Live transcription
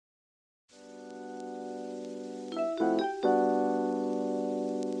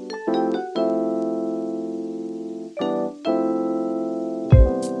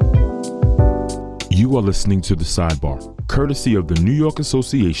You are listening to The Sidebar, courtesy of the New York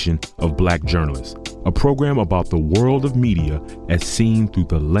Association of Black Journalists, a program about the world of media as seen through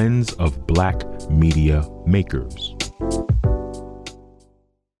the lens of Black media makers.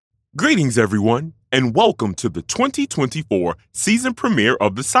 Greetings, everyone, and welcome to the 2024 season premiere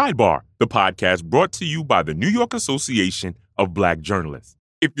of The Sidebar, the podcast brought to you by the New York Association of Black Journalists.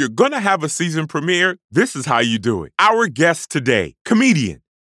 If you're going to have a season premiere, this is how you do it. Our guest today, comedian,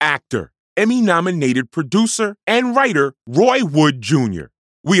 actor, Emmy-nominated producer, and writer Roy Wood Jr.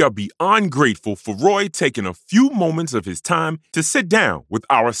 We are beyond grateful for Roy taking a few moments of his time to sit down with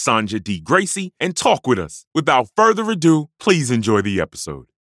our Sandra D. Gracie and talk with us. Without further ado, please enjoy the episode.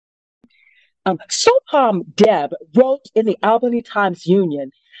 Deb wrote in the Albany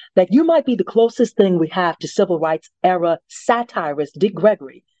Times-Union that you might be the closest thing we have to civil rights era satirist Dick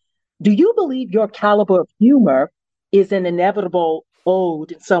Gregory. Do you believe your caliber of humor is an inevitable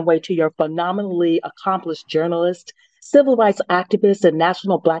ode in some way to your phenomenally accomplished journalist, civil rights activist, and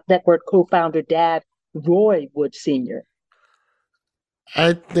National Black Network co-founder dad, Roy Wood Sr.?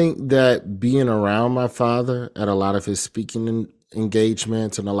 I think that being around my father at a lot of his speaking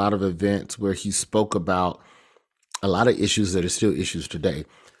engagements and a lot of events where he spoke about a lot of issues that are still issues today,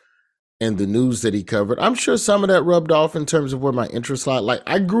 and the news that he covered, I'm sure some of that rubbed off in terms of where my interests lie. Like,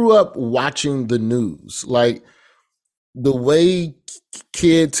 I grew up watching the news. Like, the way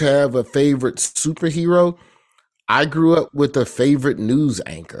kids have a favorite superhero, I grew up with a favorite news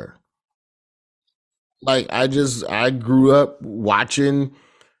anchor. Like, I grew up watching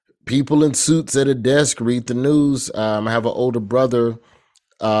people in suits at a desk read the news. I have an older brother,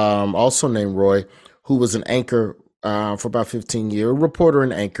 also named Roy, who was an anchor for about 15 years, a reporter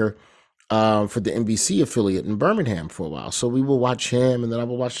and anchor for the NBC affiliate in Birmingham for a while. So we will watch him, and then I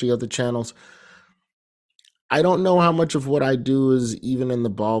will watch the other channels. I don't know how much of what I do is even in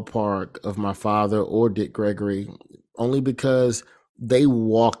the ballpark of my father or Dick Gregory, only because they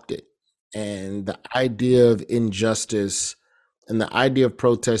walked it. And the idea of injustice and the idea of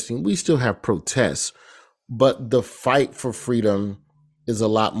protesting, we still have protests, but the fight for freedom is a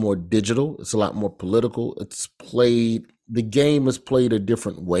lot more digital. It's a lot more political. The game is played a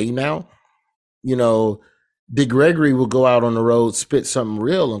different way now. You know, Dick Gregory will go out on the road, spit something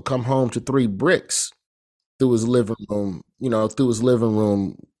real, and come home to 3 bricks through his living room,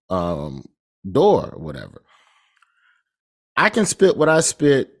 door or whatever. I can spit what I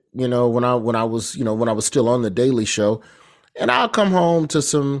spit, when I was still on the Daily Show, and I'll come home to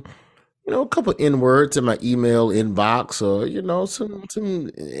some, a couple N-words in my email inbox, or,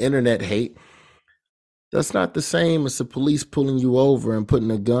 some internet hate. That's not the same as the police pulling you over and putting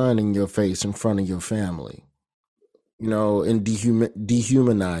a gun in your face in front of your family, and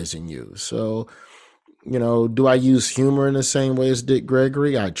dehumanizing you. So, do I use humor in the same way as Dick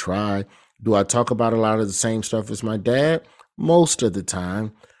Gregory? I try. Do I talk about a lot of the same stuff as my dad? Most of the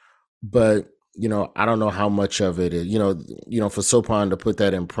time. But, I don't know how much of it is, for Sopan to put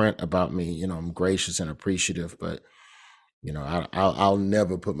that in print about me, I'm gracious and appreciative, but, I'll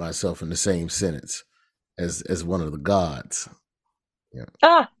never put myself in the same sentence as one of the gods.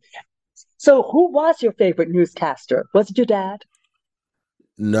 Yeah. So who was your favorite newscaster? Was it your dad?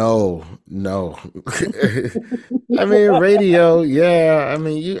 No. I mean, radio, yeah. I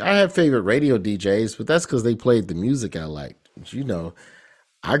mean, I have favorite radio DJs, but that's because they played the music I liked.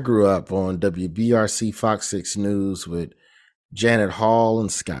 I grew up on WBRC Fox 6 News with Janet Hall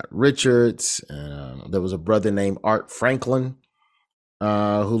and Scott Richards. And there was a brother named Art Franklin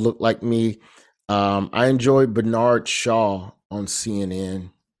who looked like me. I enjoyed Bernard Shaw on CNN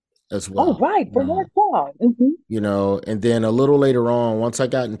as well. Oh, right. Bernard Shaw. Mm-hmm. And then a little later on, once I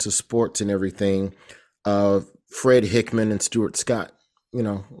got into sports and everything, Fred Hickman and Stuart Scott,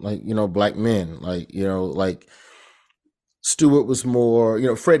 black men, like Stuart was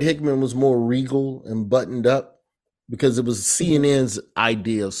more, Fred Hickman was more regal and buttoned up because it was CNN's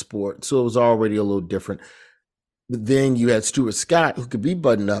idea of sport. So it was already a little different. But then you had Stuart Scott, who could be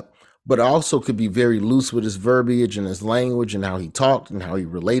buttoned up, but also could be very loose with his verbiage and his language and how he talked and how he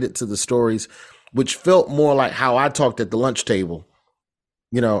related to the stories, which felt more like how I talked at the lunch table,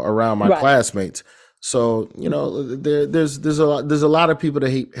 around my classmates. So, there's a lot of people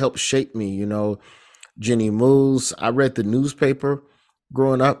that help shape me, Jenny Moose. I read the newspaper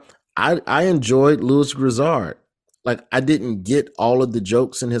growing up. I enjoyed Louis Grizzard. Like, I didn't get all of the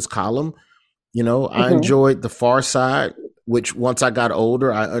jokes in his column. I enjoyed The Far Side, which once I got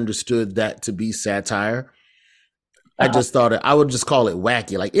older, I understood that to be satire. I just thought I would just call it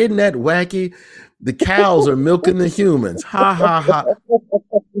wacky. Like, isn't that wacky? The cows are milking the humans. Ha, ha, ha.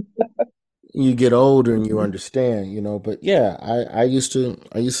 You get older and you understand, but yeah, I used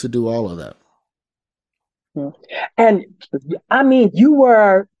to do all of that. Mhm. And I mean, you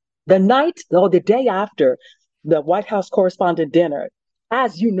were the night or the day after the White House correspondent dinner.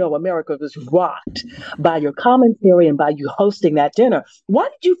 As you know, America was rocked by your commentary and by you hosting that dinner. Why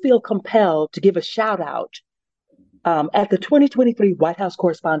did you feel compelled to give a shout out at the 2023 White House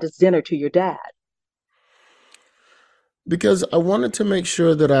Correspondents' Dinner to your dad? Because I wanted to make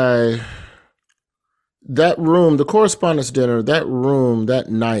sure that that room, the correspondence dinner, that room, that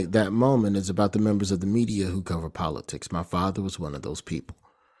night, that moment is about the members of the media who cover politics. My father was one of those people.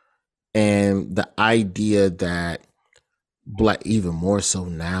 And the idea that Black, even more so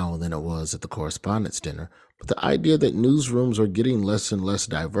now than it was at the correspondence dinner, but the idea that newsrooms are getting less and less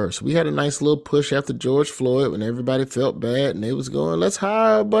diverse. We had a nice little push after George Floyd when everybody felt bad and they was going, let's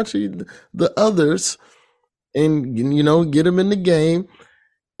hire a bunch of the others and, get them in the game.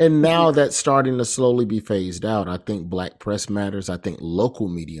 And now that's starting to slowly be phased out. I think Black press matters. I think local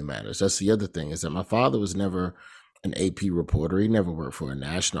media matters. That's the other thing, is that my father was never an AP reporter. He never worked for a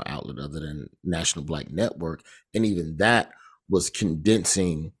national outlet other than National Black Network. And even that was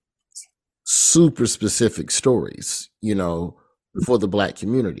condensing super specific stories, for the Black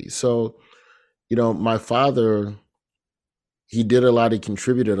community. So, my father, he did a lot, he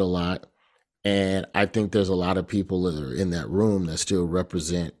contributed a lot. And I think there's a lot of people that are in that room that still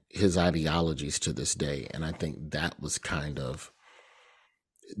represent his ideologies to this day. And I think that was the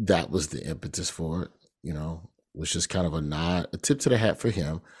impetus for it, was just kind of a nod, a tip to the hat for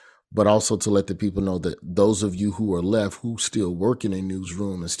him, but also to let the people know that those of you who are left, who still work in a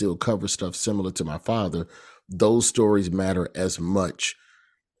newsroom and still cover stuff similar to my father, those stories matter as much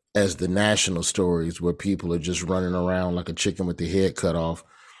as the national stories where people are just running around like a chicken with the head cut off,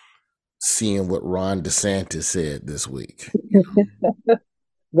 seeing what Ron DeSantis said this week.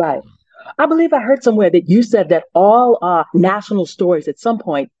 Right. I believe I heard somewhere that you said that all national stories at some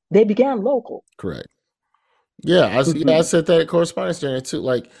point they began local. Correct. Yeah, I said that at correspondence dinner too.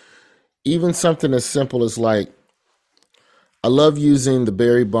 Like, even something as simple as, like, I love using the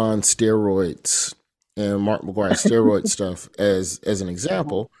Barry Bonds steroids and Mark McGwire steroid stuff as an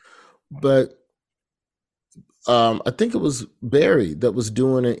example, but I think it was Barry that was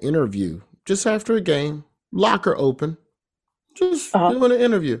doing an interview just after a game, locker open, just doing an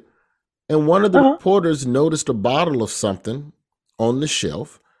interview. And one of the reporters noticed a bottle of something on the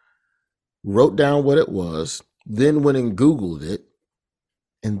shelf, wrote down what it was, then went and Googled it.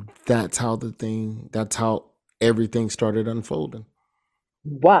 And that's how everything started unfolding.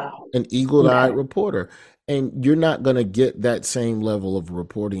 Wow. An eagle-eyed reporter. And you're not going to get that same level of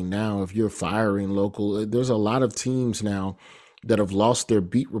reporting now if you're firing local. There's a lot of teams now that have lost their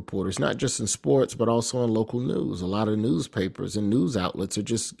beat reporters, not just in sports, but also in local news. A lot of newspapers and news outlets are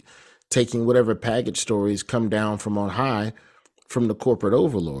just taking whatever package stories come down from on high from the corporate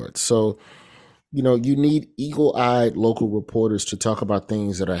overlords. So, you need eagle-eyed local reporters to talk about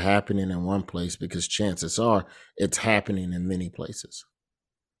things that are happening in one place, because chances are it's happening in many places.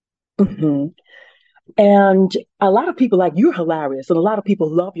 Mm-hmm. And a lot of people, like, you're hilarious, and a lot of people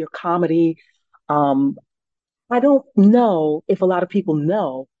love your comedy. I don't know if a lot of people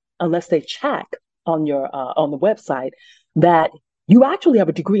know, unless they check on the website, that you actually have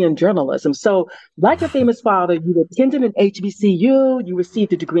a degree in journalism. So, like your famous father, you attended an HBCU, you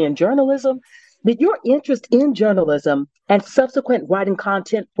received a degree in journalism. Did your interest in journalism and subsequent writing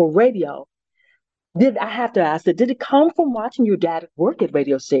content for radio, did I have to ask that, did it come from watching your dad work at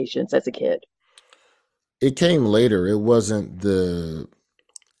radio stations as a kid? It came later. It wasn't the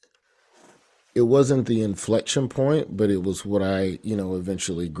inflection point, but it was what I,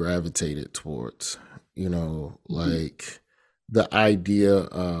 eventually gravitated towards, like the idea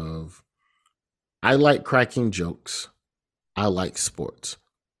of, I like cracking jokes. I like sports.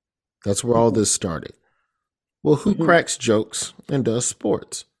 That's where all this started. Well, who cracks jokes and does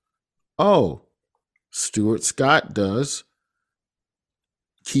sports? Oh, Stuart Scott does.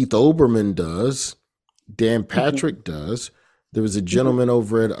 Keith Olbermann does. Dan Patrick does. There was a gentleman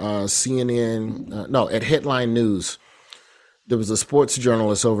over at CNN, at Headline News. There was a sports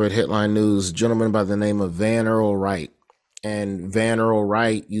journalist over at Headline News, a gentleman by the name of Van Earl Wright. And Van Earl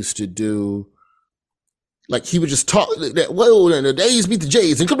Wright used to do, like, he would just talk, whoa, and the A's beat the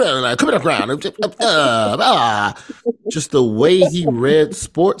Jays, and come down, just the way he read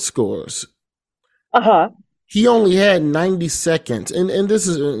sports scores. He only had 90 seconds. And this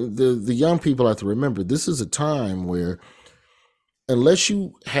is, the young people have to remember, this is a time where, unless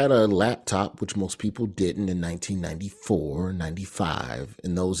you had a laptop, which most people didn't in 1994, 95,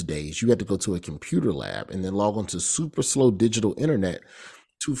 in those days, you had to go to a computer lab and then log on to super slow digital internet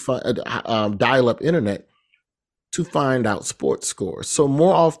to find dial-up internet to find out sports scores. So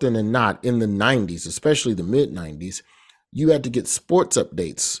more often than not in the 90s, especially the mid 90s, you had to get sports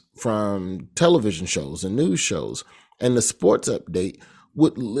updates from television shows and news shows. And the sports update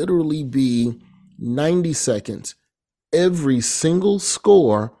would literally be 90 seconds, every single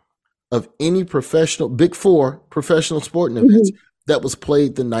score of any professional, Big Four professional sporting events that was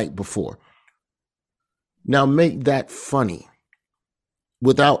played the night before. Now make that funny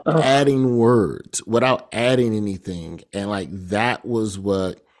without adding words, without adding anything. And like that was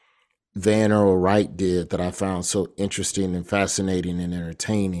what Van Earl Wright did that I found so interesting and fascinating and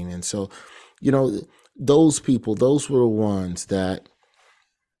entertaining. And so, you know, those people, those were the ones that,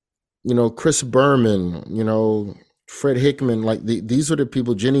 you know, Chris Berman, you know, Fred Hickman, like these were the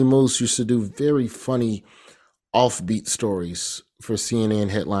people. Jenny Moose used to do very funny offbeat stories for CNN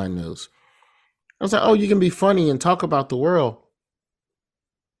headline news. I was like, oh, you can be funny and talk about the world.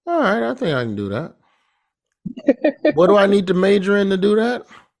 All right, I think I can do that. What do I need to major in to do that?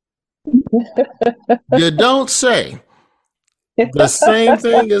 You don't say. The same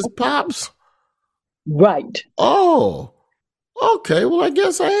thing as Pops? Right. Oh, okay. Well, I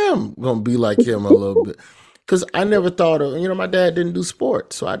guess I am going to be like him a little bit. Because I never thought of, you know, my dad didn't do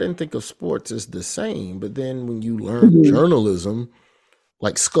sports, so I didn't think of sports as the same. But then when you learn journalism,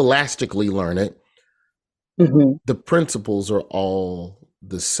 like scholastically learn it, the principles are all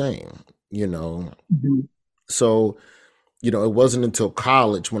the same, you know. So, you know, it wasn't until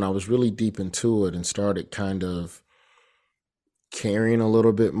college when I was really deep into it and started kind of caring a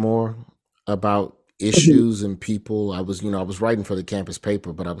little bit more about issues and people. I was writing for the campus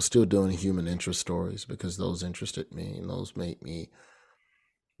paper, but I was still doing human interest stories because those interested me and those made me,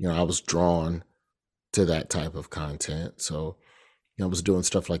 you know, I was drawn to that type of content. So, you know, I was doing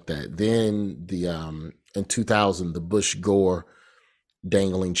stuff like that. Then in 2000, the Bush-Gore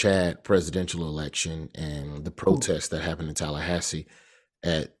dangling Chad presidential election and the protests that happened in Tallahassee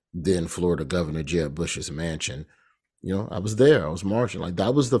at then Florida Governor Jeb Bush's mansion. You know, I was there. I was marching. Like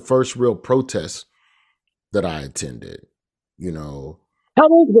that was the first real protest that I attended. You know, how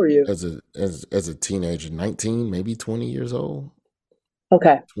old were you as a teenager? 19, maybe 20 years old.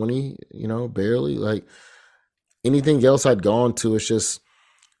 Okay. 20, you know, barely. Like anything else I'd gone to, it's just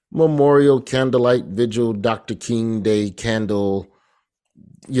memorial, candlelight vigil, Dr. King Day candle,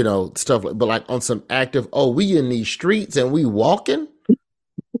 you know, stuff like. But like on some active, oh, we in these streets and we walking.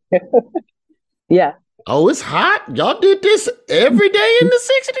 Yeah. Oh, it's hot. Y'all did this every day in the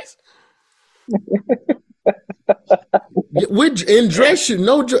 60s? Which in dress shoes,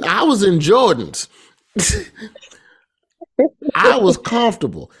 no, I was in Jordans. I was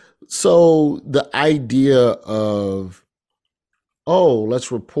comfortable. So the idea of, oh,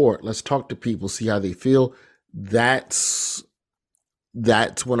 let's report, let's talk to people, see how they feel. That's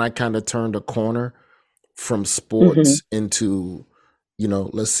when I kind of turned a corner from sports into, you know,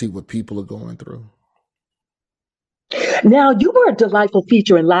 let's see what people are going through. Now, you were a delightful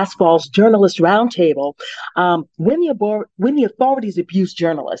feature in last fall's Journalist Roundtable, when the authorities abuse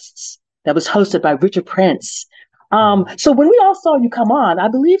journalists. That was hosted by Richard Prince. So when we all saw you come on, I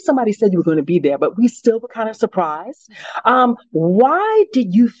believe somebody said you were going to be there, but we still were kind of surprised. Why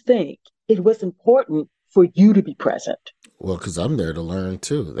did you think it was important for you to be present? Well, because I'm there to learn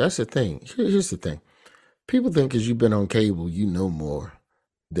too. That's the thing. Here's the thing. People think because you've been on cable, you know more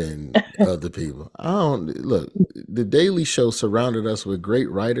than other people. Look, the Daily Show surrounded us with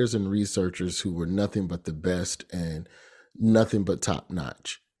great writers and researchers who were nothing but the best and nothing but top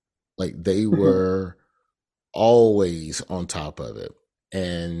notch. Like they were always on top of it.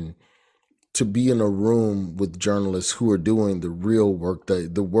 And to be in a room with journalists who are doing the real work,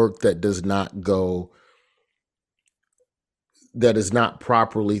 the work that does not go, that is not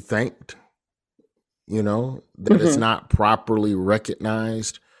properly thanked, you know, that is not properly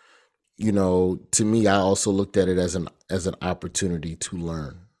recognized. You know, to me, I also looked at it as an opportunity to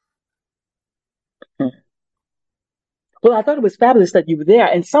learn. Well, I thought it was fabulous that you were there.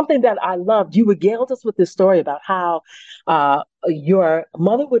 And something that I loved, you regaled us with this story about how your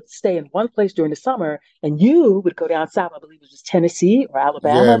mother would stay in one place during the summer and you would go down south, I believe it was just Tennessee or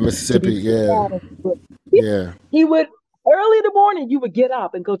Alabama. Yeah, Mississippi, yeah. He would, early in the morning, you would get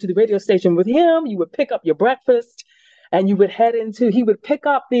up and go to the radio station with him. You would pick up your breakfast and you would he would pick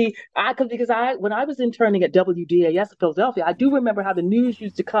up when I was interning at WDAS in Philadelphia, I do remember how the news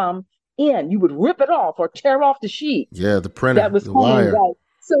used to come in. You would rip it off or tear off the sheet. Yeah, the printer, that was the wire. Right.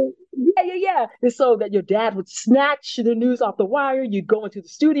 So yeah. And so that your dad would snatch the news off the wire. You'd go into the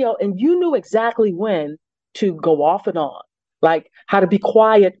studio and you knew exactly when to go off and on. Like how to be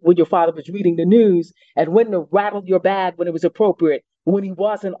quiet when your father was reading the news and when to rattle your bag when it was appropriate when he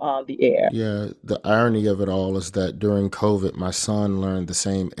wasn't on the air. Yeah, the irony of it all is that during COVID, my son learned the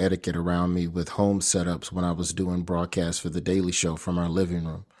same etiquette around me with home setups when I was doing broadcasts for The Daily Show from our living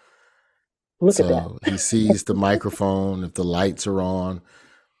room. Look at that. So he sees the microphone, if the lights are on,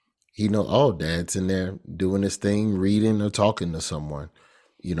 he know, oh, dad's in there doing his thing, reading or talking to someone.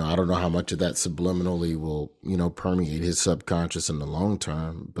 I don't know how much of that subliminally will, permeate his subconscious in the long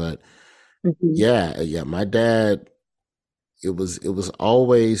term. But Mhm. yeah, my dad, it was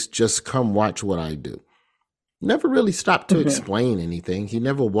always just come watch what I do. Never really stopped to Mhm. explain anything. He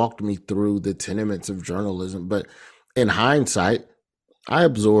never walked me through the tenements of journalism. But in hindsight, I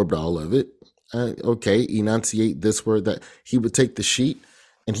absorbed all of it. Okay, enunciate this word. That he would take the sheet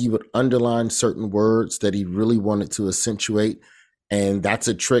and he would underline certain words that he really wanted to accentuate. And that's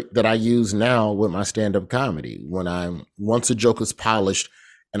a trick that I use now with my stand-up comedy. Once a joke is polished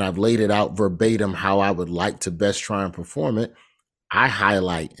and I've laid it out verbatim how I would like to best try and perform it, I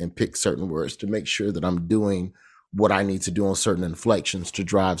highlight and pick certain words to make sure that I'm doing what I need to do on certain inflections to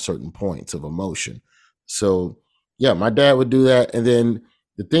drive certain points of emotion. So, yeah, my dad would do that. And then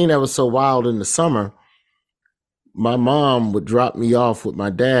the thing that was so wild in the summer, my mom would drop me off with my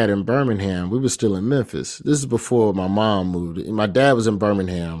dad in Birmingham. We were still in Memphis. This is before my mom moved. My dad was in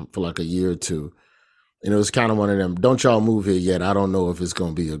Birmingham for like a year or two. And it was kind of one of them, don't y'all move here yet. I don't know if it's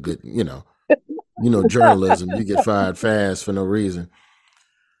going to be a good, journalism. You get fired fast for no reason.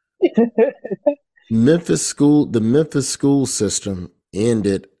 The Memphis school system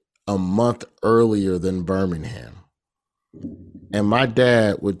ended a month earlier than Birmingham. And my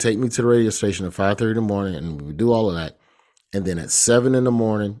dad would take me to the radio station at 5:30 in the morning and we would do all of that. And then at 7 in the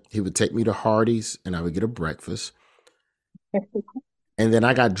morning, he would take me to Hardee's and I would get a breakfast. And then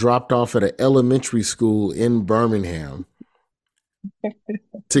I got dropped off at an elementary school in Birmingham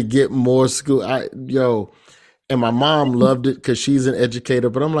to get more school. And my mom loved it because she's an educator.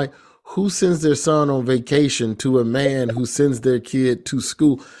 But I'm like, who sends their son on vacation to a man who sends their kid to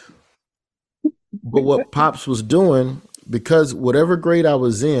school? But what Pops was doing, because whatever grade I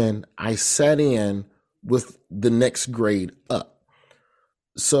was in, I sat in with the next grade up.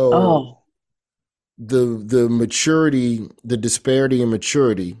 So Oh, the maturity, the disparity in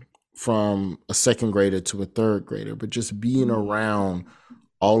maturity from a second grader to a third grader, but just being around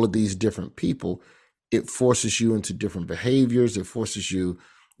all of these different people, it forces you into different behaviors. It forces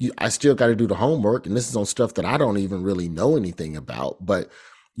I still got to do the homework. And this is on stuff that I don't even really know anything about, but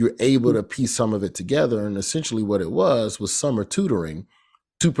you're able to piece some of it together. And essentially what it was summer tutoring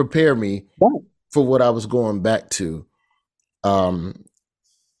to prepare me right. for what I was going back to,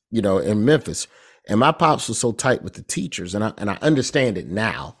 in Memphis. And my pops was so tight with the teachers. And I understand it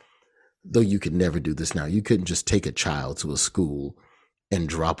now, though you could never do this now. You couldn't just take a child to a school and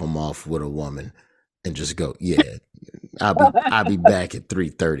drop them off with a woman and just go, yeah, I'll be back at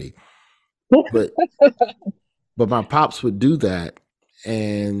 3:30. But my pops would do that,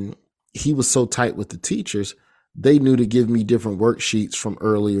 and he was so tight with the teachers, they knew to give me different worksheets from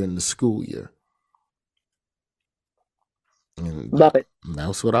earlier in the school year. And Love it.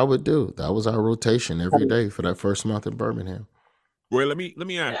 that's what I would do. That was our rotation every day for that first month in Birmingham. Roy, let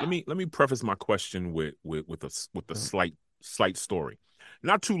me preface my question with a slight story.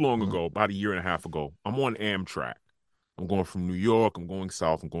 Not too long ago, about a year and a half ago, I'm on Amtrak. I'm going from New York. I'm going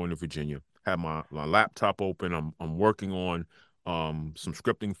south. I'm going to Virginia. Have my laptop open. I'm working on some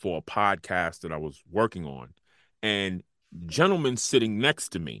scripting for a podcast that I was working on, and gentleman sitting next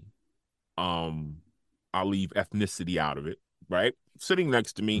to me. I'll leave ethnicity out of it, right? Sitting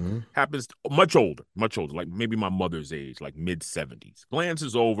next to me happens to, much older, like maybe my mother's age, like mid-70s.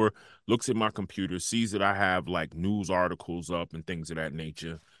 Glances over, looks at my computer, sees that I have like news articles up and things of that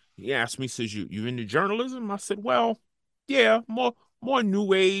nature. He asked me, says, you into journalism? I said, well, yeah, more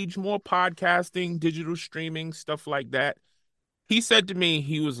new age, more podcasting, digital streaming, stuff like that. He said to me,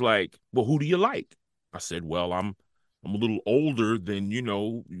 he was like, well, who do you like? I said, well, I'm a little older than,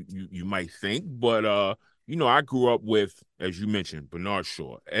 you might think, but I grew up with, as you mentioned, Bernard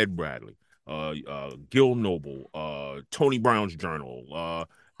Shaw, Ed Bradley, Gil Noble, Tony Brown's Journal.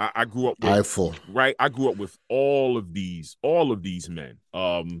 I grew up with Eiffel. right. I grew up with all of these men.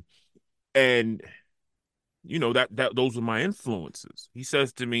 And that those were my influences. He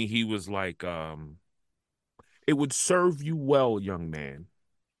says to me, he was like, it would serve you well, young man.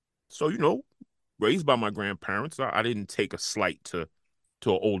 So, raised by my grandparents, I didn't take a slight to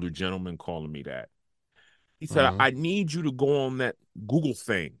an older gentleman calling me that. He said, I need you to go on that Google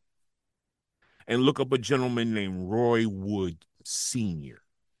thing and look up a gentleman named Roy Wood Sr.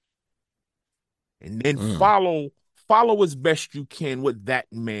 and then follow as best you can what that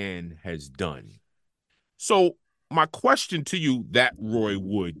man has done. So my question to you, that Roy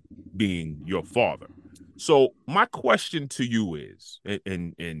Wood being your father. So my question to you is,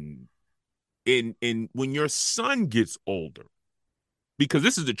 and when your son gets older, because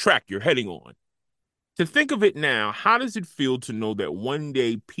this is the track you're heading on, to think of it now, how does it feel to know that one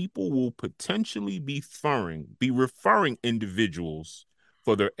day people will potentially be referring individuals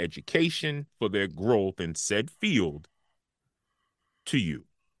for their education, for their growth in said field to you?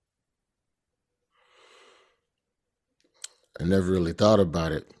 I never really thought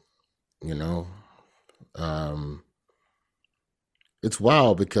about it, you know. It's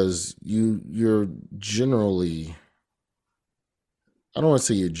wild because you're generally, I don't want to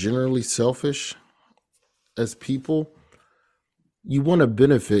say you're generally selfish as people. You want to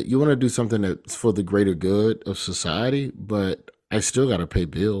benefit, you want to do something that's for the greater good of society, but I still got to pay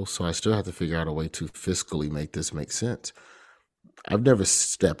bills, so I still have to figure out a way to fiscally make this make sense. I've never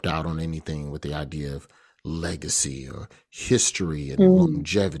stepped out on anything with the idea of legacy or history and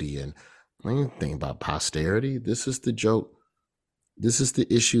longevity and anything about posterity. This is the joke. This is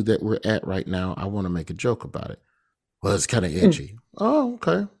the issue that we're at right now. I want to make a joke about it. Well, it's kind of edgy. Oh,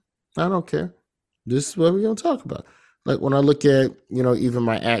 okay. I don't care. This is what we're going to talk about. Like when I look at, even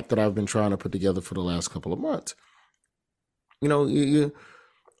my act that I've been trying to put together for the last couple of months, you're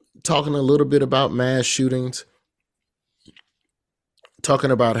talking a little bit about mass shootings, talking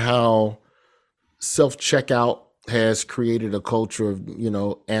about how self-checkout has created a culture of,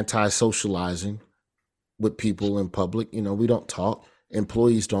 anti-socializing with people in public. We don't talk.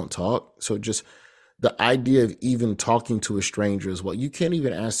 Employees don't talk. So just the idea of even talking to a stranger as well. You can't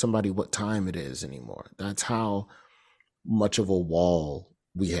even ask somebody what time it is anymore. That's how much of a wall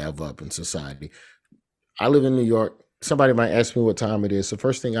we have up in society. I live in New York. Somebody might ask me what time it is. The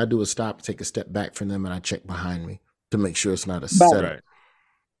first thing I do is stop, take a step back from them, and I check behind me to make sure it's not a setup. Right.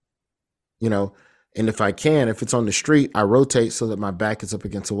 And if it's on the street, I rotate so that my back is up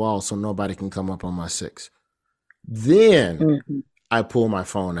against the wall so nobody can come up on my 6. Then I pull my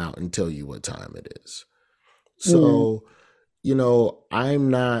phone out and tell you what time it is. So,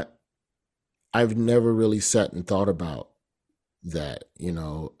 I've never really sat and thought about that.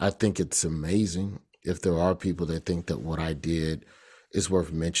 I think it's amazing if there are people that think that what I did is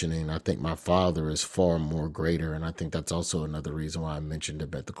worth mentioning. I think my father is far more greater. And I think that's also another reason why I mentioned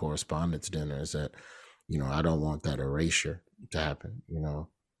it at the correspondence dinner is that, I don't want that erasure to happen.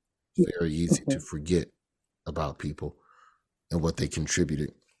 Very easy to forget about people and what they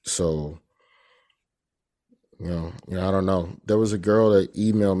contributed. So, I don't know. There was a girl that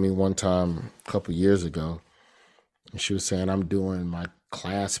emailed me one time a couple years ago, and she was saying, I'm doing my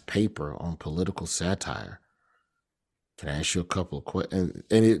class paper on political satire. Can I ask you a couple of questions?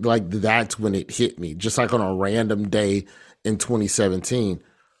 And it that's when it hit me, just like on a random day in 2017.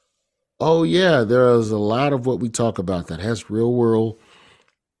 Oh yeah, there is a lot of what we talk about that has real world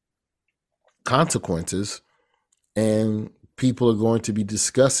consequences, and people are going to be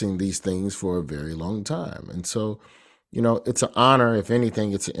discussing these things for a very long time. And so, it's an honor. If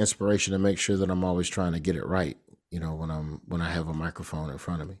anything, it's an inspiration to make sure that I'm always trying to get it right, when I have a microphone in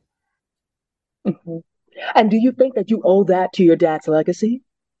front of me. Mm-hmm. And do you think that you owe that to your dad's legacy?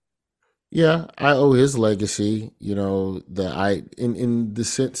 Yeah, I owe his legacy, in the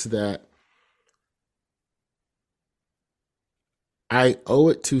sense that I owe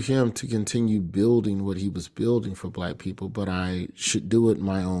it to him to continue building what he was building for Black people, but I should do it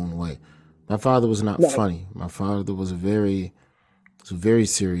my own way. My father was not funny. My father was a very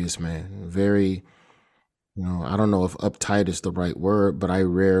serious man. Very, I don't know if uptight is the right word, but I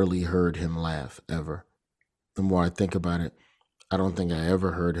rarely heard him laugh ever. The more I think about it, I don't think I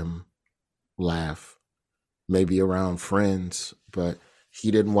ever heard him laugh. Maybe around friends, but he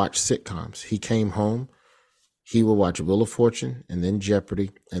didn't watch sitcoms. He came home. He would watch Wheel of Fortune and then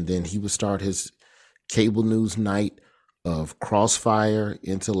Jeopardy, and then he would start his cable news night of Crossfire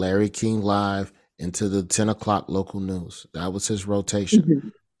into Larry King Live into the 10 o'clock local news. That was his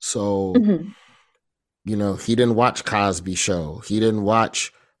rotation. So, he didn't watch Cosby Show. He didn't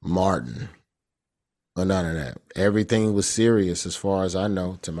watch Martin or none of that. Everything was serious as far as I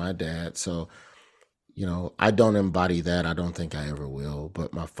know to my dad. So, I don't embody that. I don't think I ever will.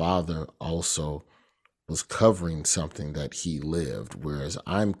 But my father also was covering something that he lived, whereas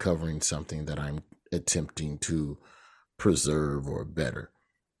I'm covering something that I'm attempting to preserve or better.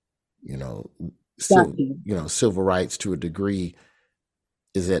 Civil rights to a degree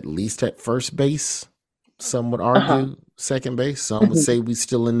is at least at first base. Some would argue second base. Some would say we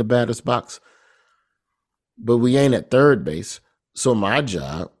still in the batter's box, but we ain't at third base. So my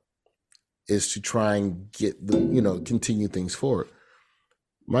job is to try and get continue things forward.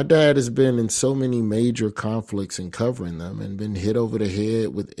 My dad has been in so many major conflicts and covering them and been hit over the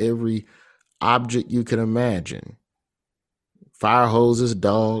head with every object you can imagine. Fire hoses,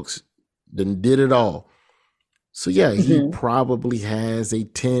 dogs, then did it all. So yeah, he Mhm. probably has a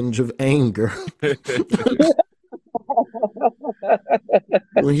tinge of anger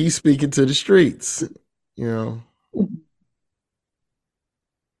when he's speaking to the streets, you know.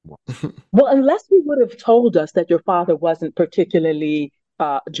 Well, unless you would have told us that your father wasn't particularly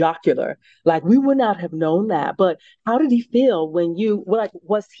jocular, like we would not have known that. But how did he feel when like,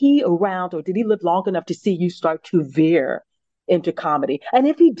 was he around or did he live long enough to see you start to veer into comedy? And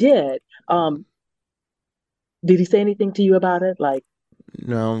if he did he say anything to you about it? Like,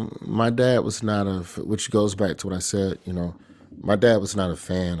 No, my dad was not which goes back to what I said, my dad was not a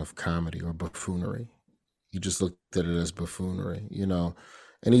fan of comedy or buffoonery. He just looked at it as buffoonery,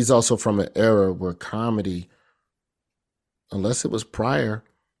 And he's also from an era where comedy, unless it was prior,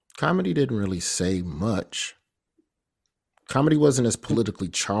 comedy didn't really say much. Comedy wasn't as politically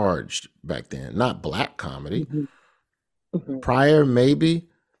charged back then. Not black comedy. mhm, mhm, Prior, maybe.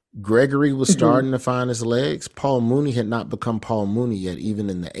 Gregory was mhm, starting to find his legs. Paul Mooney had not become Paul Mooney yet, even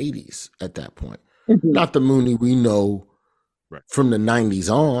in the 80s at that point. mhm, Not the Mooney we know Right. from the 90s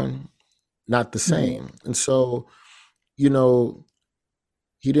on, not the mhm, same. And so,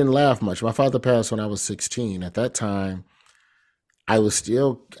 he didn't laugh much. My father passed when I was 16. At that time, I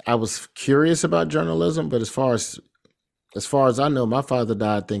was curious about journalism, but as far as I know, my father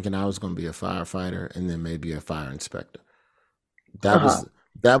died thinking I was going to be a firefighter and then maybe a fire inspector. That uh-huh. was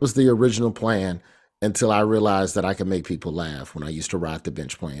that was the original plan until I realized that I could make people laugh when I used to ride the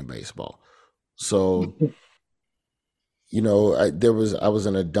bench playing baseball. So, I was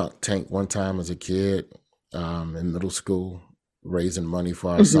in a dunk tank one time as a kid, in middle school, raising money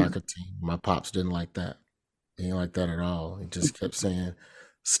for our Mhm. soccer team. My pops didn't like that. He didn't like that at all. He just kept saying,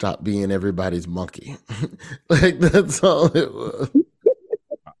 "Stop being everybody's monkey." Like that's all it was.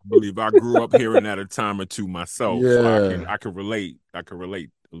 I believe I grew up hearing that a time or two myself, so Yeah, I can relate. I can relate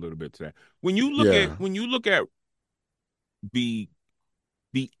a little bit to that. When you look at yeah. the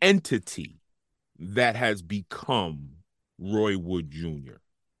entity that has become Roy Wood Jr.,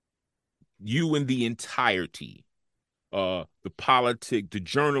 you and the entirety, the politic, the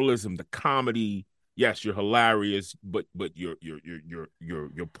journalism, the comedy. Yes, you're hilarious, but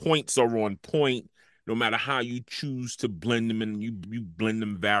your points are on point. No matter how you choose to blend them, and you blend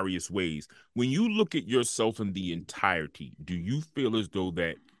them various ways. When you look at yourself in the entirety, do you feel as though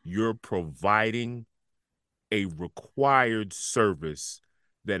that you're providing a required service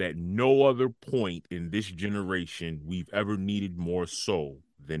that at no other point in this generation we've ever needed more so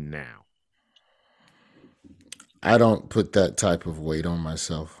than now? I don't put that type of weight on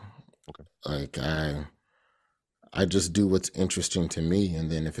myself. Okay. Like I just do what's interesting to me,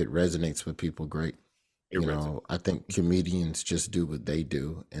 and then if it resonates with people, great. It resonates. I think comedians just do what they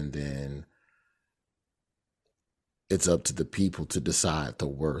do, and then it's up to the people to decide the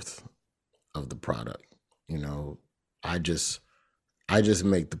worth of the product. You know, I just I just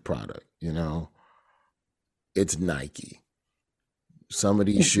make the product. It's Nike. Some of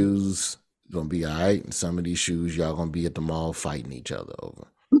these Mhm. shoes gonna be all right, and some of these shoes y'all gonna be at the mall fighting each other over.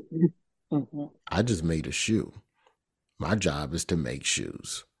 Mhm. I just made a shoe. My job is to make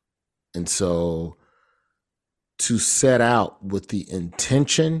shoes. And so to set out with the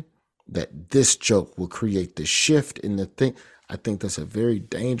intention that this joke will create the shift in the thing, I think that's a very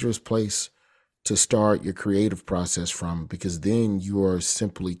dangerous place to start your creative process from, because then you are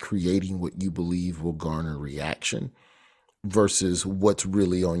simply creating what you believe will garner reaction versus what's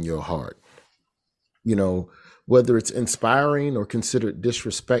really on your heart. You know, whether it's inspiring or considered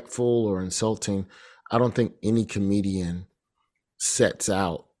disrespectful or insulting, I don't think any comedian sets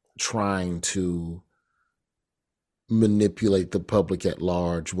out trying to manipulate the public at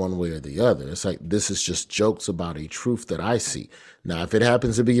large one way or the other. It's like, this is just jokes about a truth that I see. Now, if it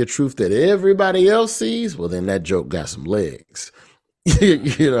happens to be a truth that everybody else sees, well, then that joke got some legs.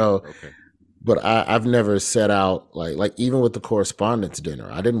 you know, Okay. but I've never set out like even with the correspondence dinner,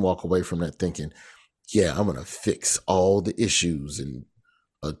 I didn't walk away from that thinking, yeah, I'm gonna fix all the issues in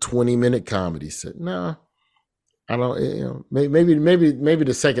a 20-minute comedy set. No, I don't. Maybe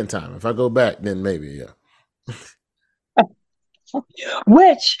the second time, if I go back, then maybe yeah.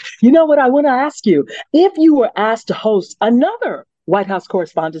 Which, you know what I want to ask you? If you were asked to host another White House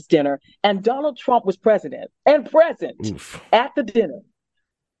Correspondents' Dinner and Donald Trump was president and present Oof. at the dinner,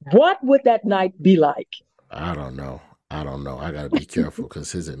 what would that night be like? I don't know. I don't know. I got to be careful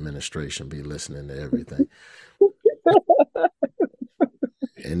because his administration be listening to everything,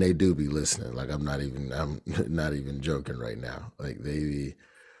 and they do be listening. Like I'm not even joking right now. Like they be.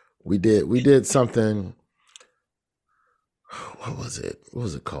 We did something. What was it? What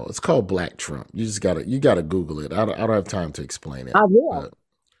was it called? It's called Black Trump. You gotta Google it. I don't have time to explain it. I will.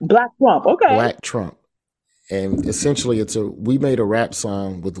 Black Trump. Okay. Black Trump. And essentially we made a rap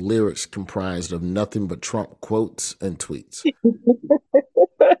song with lyrics comprised of nothing but Trump quotes and tweets.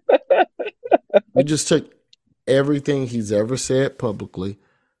 We just took everything he's ever said publicly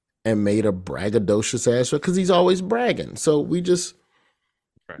and made a braggadocious ass, because he's always bragging. So he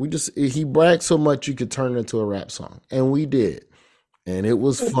bragged so much you could turn it into a rap song. And we did. And it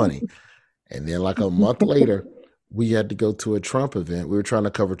was funny. And then like a month later, we had to go to a Trump event. We were trying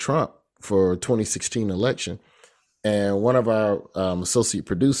to cover Trump for 2016 election. And one of our associate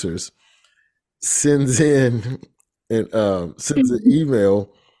producers sends an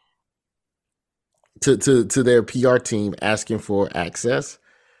email to their PR team asking for access.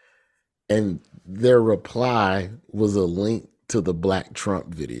 And their reply was a link to the Black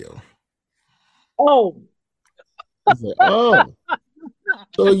Trump video. Oh. Like, oh,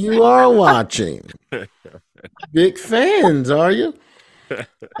 so you are watching. Big fans, are you?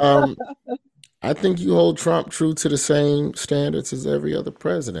 I think you hold Trump true to the same standards as every other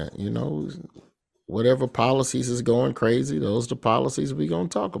president. You know, whatever policies is going crazy, those are the policies we're going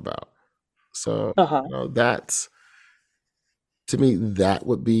to talk about. So, that's, to me,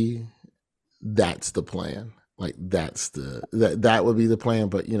 that's the plan. Like that would be the plan.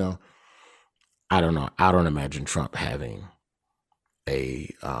 But, I don't know. I don't imagine Trump having a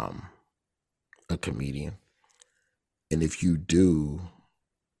comedian. And if you do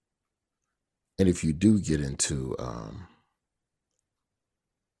get into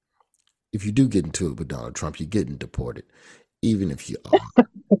it with Donald Trump, you're getting deported, even if you are.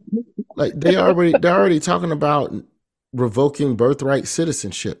 Like they're already talking about revoking birthright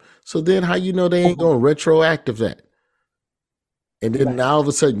citizenship. So then how they ain't gonna retroactive that? And then now all of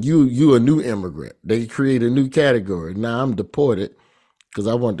a sudden you a new immigrant. They create a new category. Now I'm deported because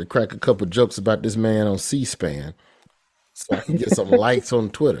I wanted to crack a couple jokes about this man on C-SPAN so I can get some likes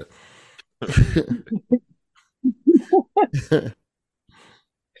on Twitter.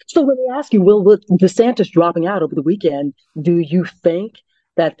 So when they ask you, will DeSantis dropping out over the weekend, do you think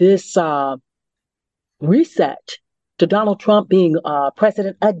that this reset to Donald Trump being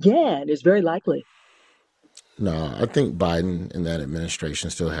president again is very likely? No, I think Biden and that administration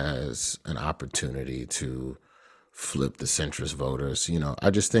still has an opportunity to flip the centrist voters. I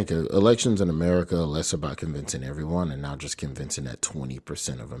just think elections in America are less about convincing everyone and now just convincing that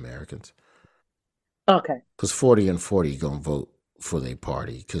 20% of Americans. Okay. Because 40 and 40 gonna vote for their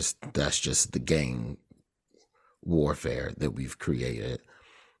party because that's just the gang warfare that we've created.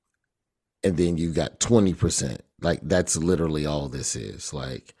 And then you got 20%. Like that's literally all this is.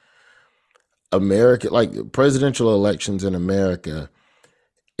 Like America, like presidential elections in America,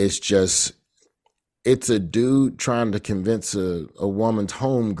 it's a dude trying to convince a woman's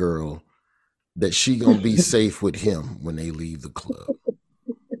homegirl that she gonna be safe with him when they leave the club.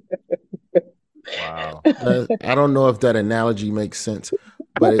 Wow. I don't know if that analogy makes sense,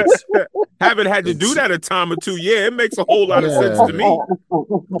 but it's haven't had to do that a time or two. Yeah, it makes a whole lot of sense to me.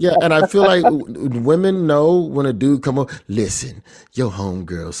 Yeah, and I feel like women know when a dude come up, listen, your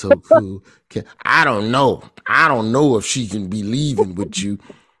homegirl so cool. I don't know if she can be leaving with you,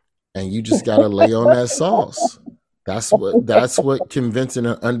 and you just gotta lay on that sauce. That's what convincing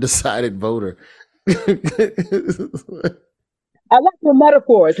an undecided voter. I like your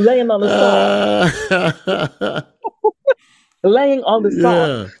metaphors, laying on the sauce. Laying on the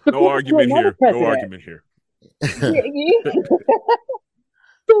sauce. Yeah. No argument here.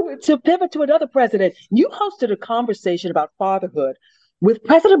 To pivot to another president, you hosted a conversation about fatherhood with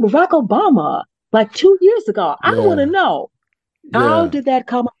President Barack Obama like 2 years ago. I want to know, how did that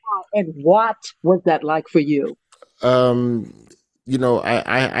come about and what was that like for you? I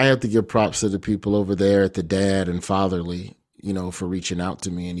have to give props to the people over there at the Dad and Fatherly, for reaching out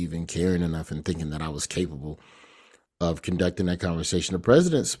to me and even caring enough and thinking that I was capable of conducting that conversation. The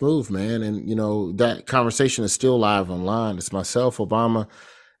president's smooth, man. And, that conversation is still live online. It's myself, Obama,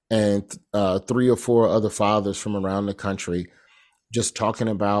 and 3 or 4 other fathers from around the country just talking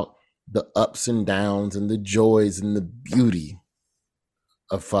about the ups and downs and the joys and the beauty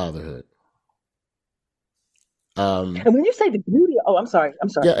of fatherhood. And when you say the beauty, I'm sorry.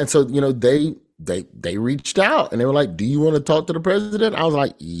 Yeah, and so, they reached out and they were like, do you want to talk to the president? I was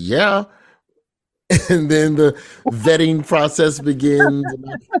like, yeah. And then the vetting process begins.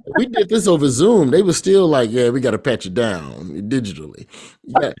 We did this over Zoom. They were still like, yeah, we got to pat you down digitally.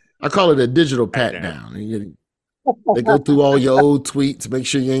 I call it a digital pat down. They go through all your old tweets, make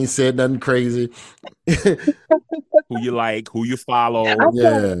sure you ain't said nothing crazy. Who you like, who you follow.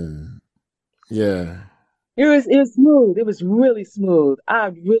 Yeah. Yeah. It was smooth. It was really smooth. I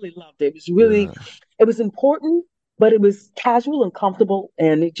really loved it. Yeah. It was important, but it was casual and comfortable,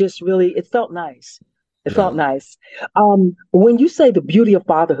 and it felt nice. It Yeah. felt nice. When you say the beauty of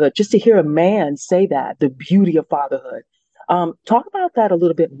fatherhood, just to hear a man say that, the beauty of fatherhood, talk about that a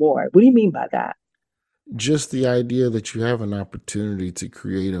little bit more. What do you mean by that? Just the idea that you have an opportunity to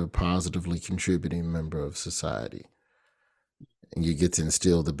create a positively contributing member of society. And you get to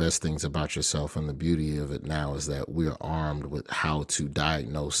instill the best things about yourself. And the beauty of it now is that we're armed with how to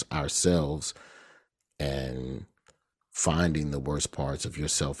diagnose ourselves and finding the worst parts of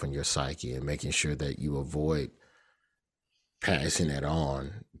yourself and your psyche and making sure that you avoid passing it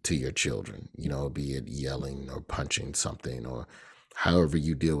on to your children, be it yelling or punching something or however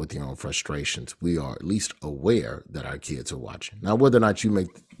you deal with your own frustrations. We are at least aware that our kids are watching. Now, whether or not you make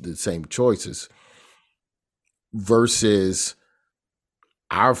the same choices versus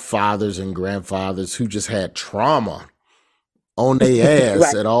our fathers and grandfathers who just had trauma on their ass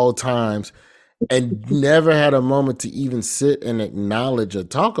Right. at all times and never had a moment to even sit and acknowledge or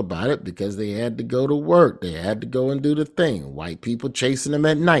talk about it because they had to go to work. They had to go and do the thing. White people chasing them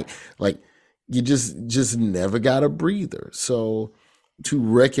at night. Like, you just never got a breather. So to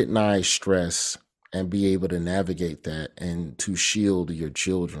recognize stress and be able to navigate that and to shield your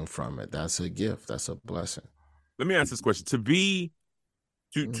children from it, that's a gift. That's a blessing. Let me ask this question. To be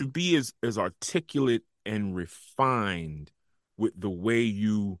as articulate and refined with the way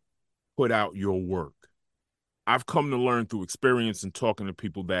you put out your work, I've come to learn through experience and talking to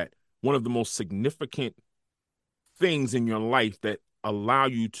people that one of the most significant things in your life that allow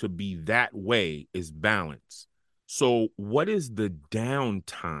you to be that way is balance. So what is the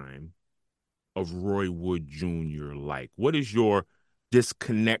downtime of Roy Wood Jr. like? What is your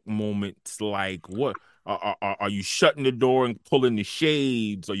disconnect moments like? What are you shutting the door and pulling the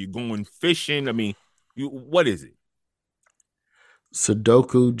shades? Are you going fishing? I mean, what is it?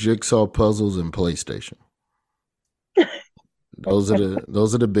 Sudoku, jigsaw puzzles, and PlayStation. Those are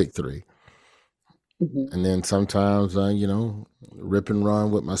the big three. Mhm. And then sometimes rip and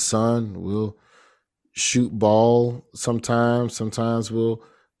run with my son. We'll shoot ball sometimes. Sometimes we'll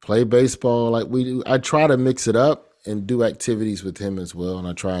play baseball like we do. I try to mix it up and do activities with him as well. And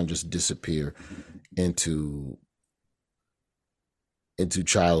I try and just disappear into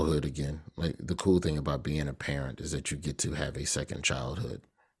childhood again. Like, the cool thing about being a parent is that you get to have a second childhood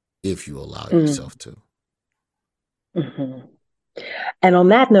if you allow yourself to. Mhm. And on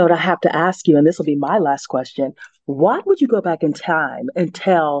that note, I have to ask you, and this will be my last question. What would you go back in time and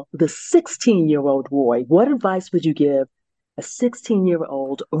tell the 16-year-old Roy? What advice would you give a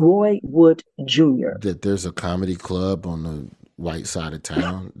 16-year-old Roy Wood Jr.? That there's a comedy club on the white side of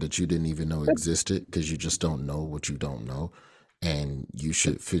town that you didn't even know existed because you just don't know what you don't know. And you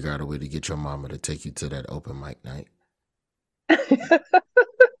should figure out a way to get your mama to take you to that open mic night.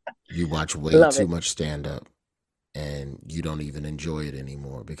 You watch way Love too it. much stand-up and you don't even enjoy it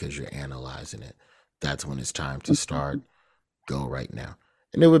anymore because you're analyzing it. That's when it's time to start. Go right now.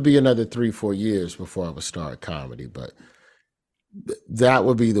 And it would be another 3-4 years before I would start comedy, but that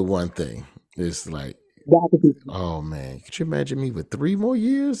would be the one thing. It's like, That would be oh man, could you imagine me with 3 more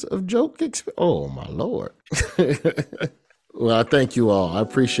years of joke experience? Oh my Lord. Well, I thank you all. I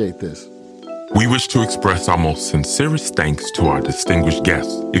appreciate this. We wish to express our most sincerest thanks to our distinguished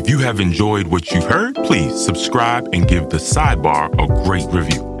guests. If you have enjoyed what you've heard, please subscribe and give The Sidebar a great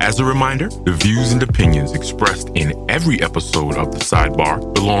review. As a reminder, the views and opinions expressed in every episode of The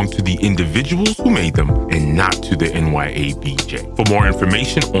Sidebar belong to the individuals who made them and not to the NYABJ. For more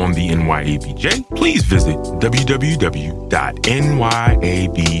information on the NYABJ, please visit www.nyabj.org.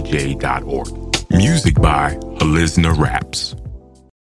 Music by Alizna Raps.